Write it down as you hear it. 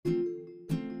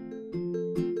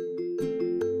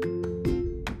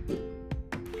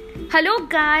Hello,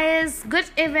 guys. Good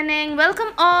evening. Welcome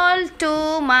all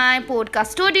to my podcast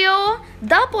studio,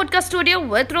 the podcast studio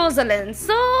with Rosalind.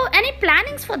 So, any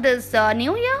plannings for this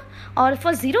new year or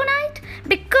for Zero Night?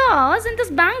 Because in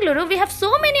this Bangalore, we have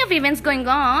so many of events going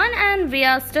on and we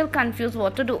are still confused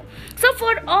what to do. So,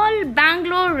 for all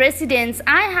Bangalore residents,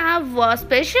 I have a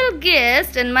special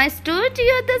guest in my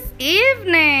studio this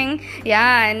evening. Yeah,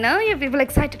 I know you people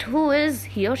excited. Who is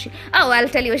he or she? Oh, I'll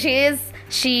tell you.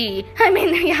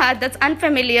 Yeah, that's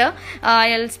unfamiliar.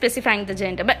 I'll specifying the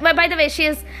gender. But by the way, she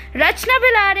is Rachna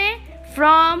Bilare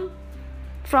from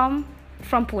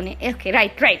Pune. Okay,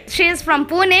 right. She is from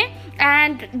Pune,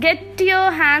 and get your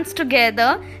hands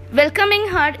together, welcoming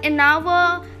her in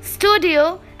our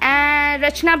studio, and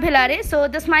Rachna Bilare. So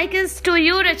this mic is to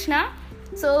you, Rachna.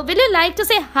 So will you like to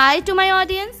say hi to my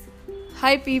audience?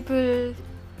 Hi people,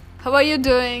 how are you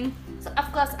doing? So,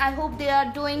 of course, I hope they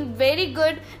are doing very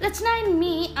good. Rachna and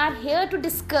me are here to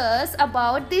discuss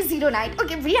about the Zero Night.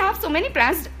 Okay, we have so many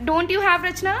plans. Don't you have,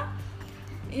 Rachna?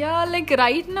 Yeah, like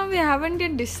right now we haven't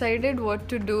yet decided what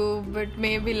to do, but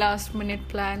maybe last minute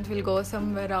plans will go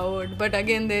somewhere out. But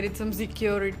again, there is some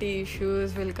security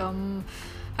issues will come.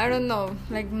 I don't know,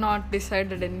 like not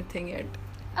decided anything yet.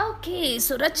 Okay,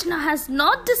 so Rachna has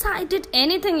not decided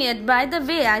anything yet. By the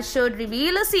way, I should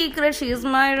reveal a secret. She is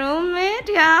my roommate.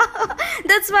 Yeah,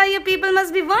 that's why you people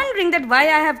must be wondering that why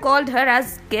I have called her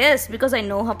as guest, because I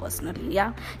know her personally.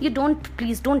 Yeah,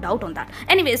 please don't doubt on that.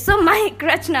 Anyway, so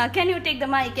Rachna, can you take the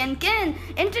mic and can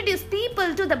introduce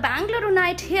people to the Bangalore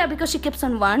night here, because she keeps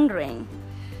on wondering.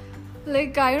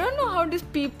 Like, I don't know how these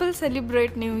people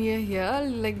celebrate New Year here.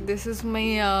 Like, this is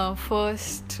my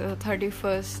first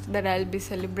 31st that I'll be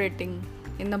celebrating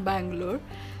in the Bangalore.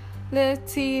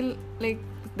 Let's see, like,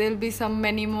 there'll be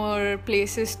many more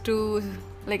places to,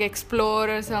 like, explore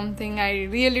or something. I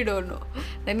really don't know.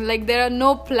 Then, like, there are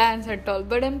no plans at all.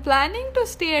 But I'm planning to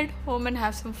stay at home and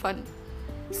have some fun.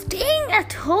 Staying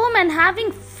at home and having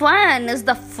fun is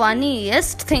the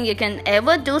funniest thing you can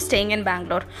ever do staying in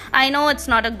Bangalore. I know it's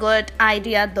not a good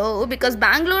idea though, because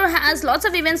Bangalore has lots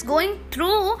of events going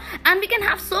through and we can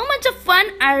have so much of fun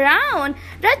around.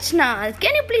 Rachna,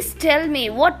 can you please tell me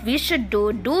what we should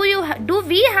do? Do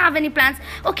we have any plans?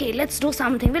 Okay, let's do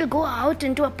something. We'll go out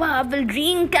into a pub, we'll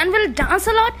drink and we'll dance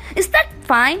a lot. Is that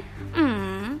fine?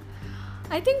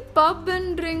 I think pub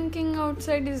and drinking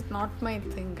outside is not my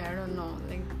thing. I don't know.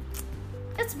 Like,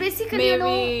 it's basically,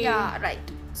 maybe, yeah, right.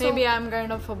 Maybe I'm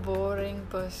kind of a boring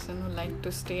person who like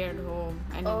to stay at home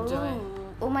and enjoy.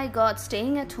 Oh my God,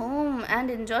 staying at home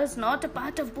and enjoy is not a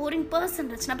part of boring person,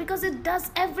 Rachna, because it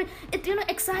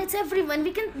excites everyone. We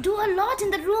can do a lot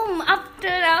in the room after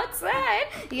outside.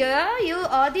 Yeah, you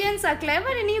audience are clever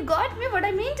and you got me what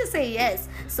I mean to say. Yes.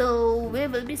 So we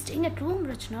will be staying at home,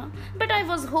 Rachna. But I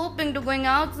was hoping to going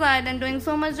outside and doing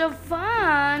so much of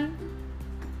fun.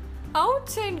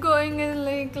 Outside going is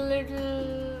like a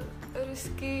little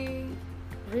risky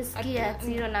at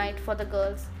Zero Night for the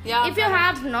girls. Yeah. If you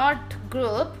have not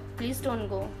group, please don't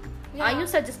go. Yeah. Are you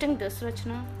suggesting this,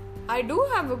 Rachna? I do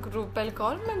have a group. I'll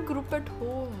call my group at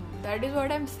home. That is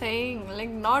what I'm saying. Like,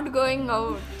 not going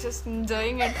out, just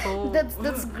enjoying at home.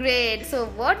 That's great. So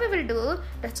what we will do,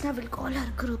 Rachna will call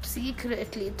her group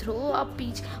secretly through a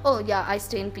PG. Oh yeah, I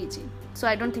stay in PG. So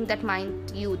I don't think that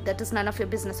mind you. That is none of your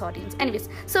business, audience. Anyways,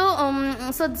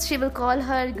 so she will call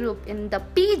her group in the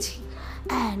PG.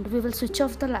 And we will switch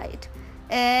off the light.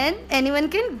 And anyone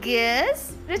can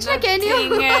guess? Rachna, can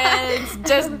you? Else,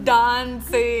 just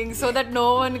dancing so that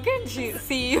no one can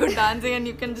see you dancing and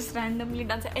you can just randomly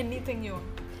dance anything you want.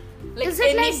 Like, is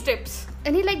it any steps.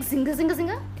 Any like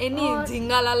zinga? Any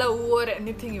zinga lala or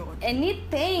anything you want.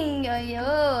 Anything,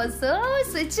 yo. So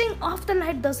switching off the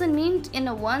light doesn't mean in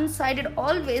a one-sided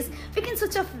always. We can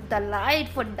switch off the light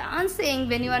for dancing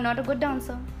when you are not a good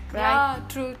dancer. Right?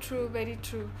 Yeah, true, very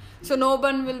true. So no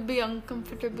one will be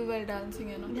uncomfortable while dancing,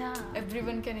 Yeah.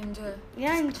 Everyone can enjoy.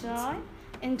 Yeah,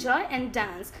 enjoy and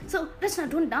dance. So Rachna,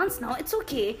 don't dance now. It's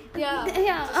okay.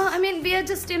 Yeah. I mean, we are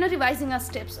just revising our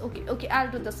steps. Okay, I'll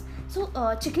do this. So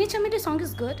Chikni Chameli song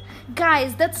is good,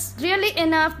 guys. That's really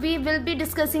enough. We will be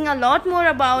discussing a lot more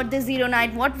about the Zero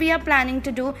Night, what we are planning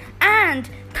to do. And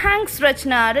thanks,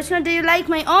 Rachna. Rachna, do you like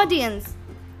my audience?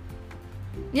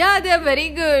 Yeah, they are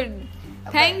very good.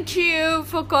 Thank you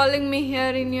for calling me here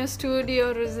in your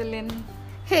studio, Rosalind.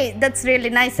 Hey, that's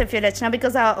really nice of you, Rachna,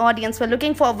 because our audience were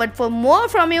looking forward for more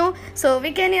from you. So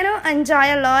we can,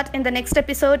 enjoy a lot in the next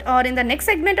episode or in the next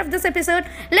segment of this episode.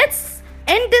 Let's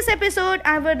end this episode.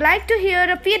 I would like to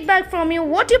hear a feedback from you,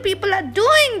 what you people are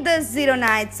doing this Zero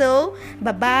Night. So,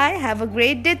 bye-bye. Have a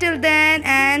great day till then.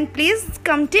 And please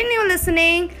continue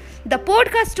listening the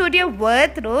podcast studio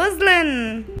with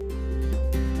Rosalind.